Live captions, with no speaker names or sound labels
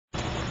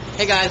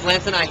Hey guys,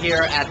 Lance and I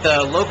here at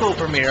the local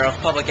premiere of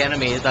Public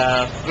Enemies.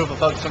 A group of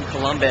folks from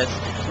Columbus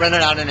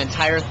rented out an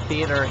entire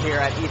theater here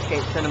at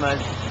Eastgate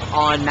Cinemas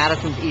on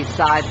Madison's east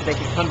side so they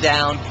could come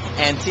down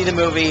and see the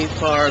movie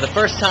for the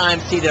first time,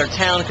 see their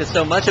town, because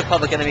so much of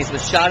Public Enemies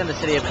was shot in the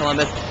city of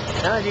Columbus.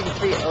 Now, as you can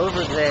see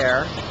over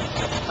there,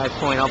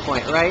 I'll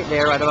point right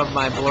there, right above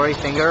my blurry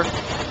finger.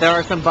 There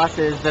are some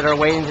buses that are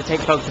waiting to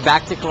take folks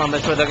back to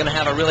Columbus, where they're going to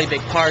have a really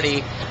big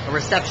party, a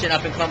reception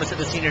up in Columbus at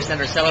the Senior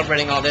Center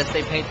celebrating all this.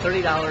 They paid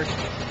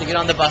 $30 to get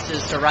on the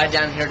buses, to ride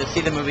down here to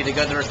see the movie, to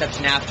go to the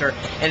reception after,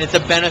 and it's a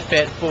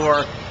benefit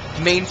for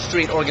Main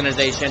Street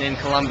organization in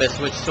Columbus,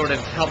 which sort of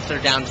helps their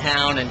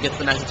downtown and gets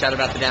the message out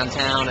about the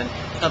downtown and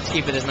helps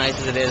keep it as nice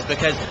as it is,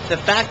 because the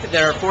fact that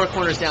there are four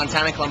corners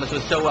downtown in Columbus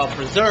was so well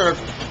preserved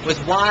was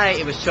why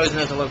it was chosen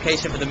as a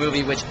location for the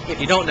movie, which,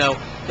 if you don't know,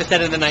 is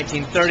set in the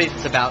 1930s.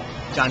 It's about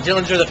John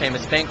Dillinger, the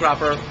famous bank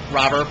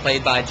robber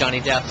played by Johnny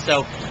Depp.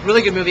 So,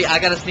 really good movie. I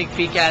got a sneak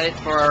peek at it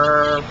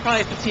for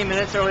probably 15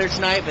 minutes earlier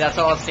tonight, but that's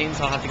all I've seen,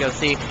 so I'll have to go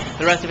see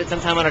the rest of it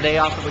sometime on our day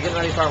off. But we're getting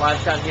ready for our live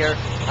shot here.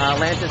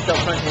 Lance is still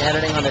crunching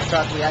editing on the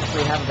truck. We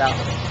actually have about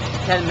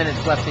 10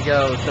 minutes left to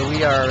go, so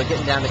we are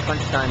getting down to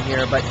crunch time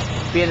here. But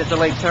being it's a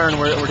late turn,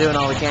 we're doing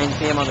all we can. You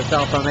see him on the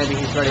cell phone. Maybe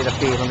he's ready to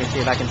feed. Let me see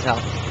if I can tell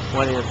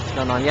what is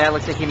going on. Yeah, it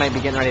looks like he might be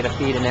getting ready to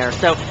feed in there.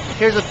 So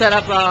here's the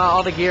setup,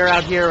 all the gear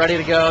out here ready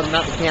to go.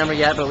 Not the camera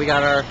yet, but we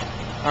got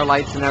our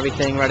lights and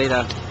everything ready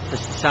to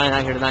shine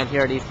out here tonight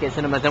here at Eastgate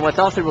Cinemas. And what's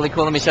also really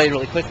cool, let me show you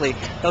really quickly.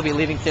 They'll be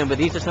leaving soon, but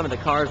these are some of the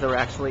cars that were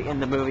actually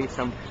in the movie.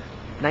 Some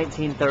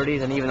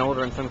 1930s and even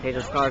older in some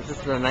cases cars. This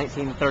is a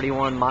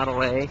 1931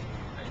 Model A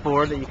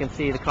Ford that you can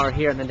see the car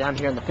here, and then down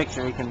here in the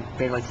picture you can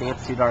barely see.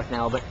 It's too dark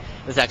now, but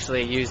it was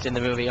actually used in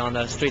the movie on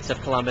the streets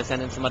of Columbus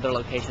and in some other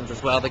locations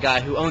as well. The guy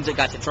who owns it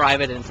got to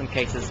drive it, and in some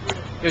cases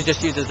it was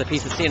just used as a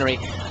piece of scenery.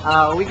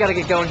 We got to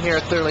get going here.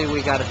 Clearly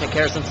we got to take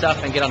care of some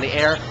stuff and get on the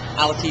air.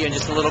 I'll see you in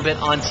just a little bit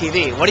on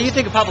TV. What do you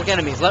think of Public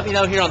Enemies? Let me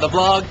know here on the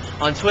blog,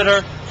 on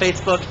Twitter,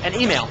 Facebook, and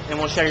email, and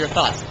we'll share your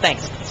thoughts.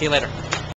 Thanks. See you later.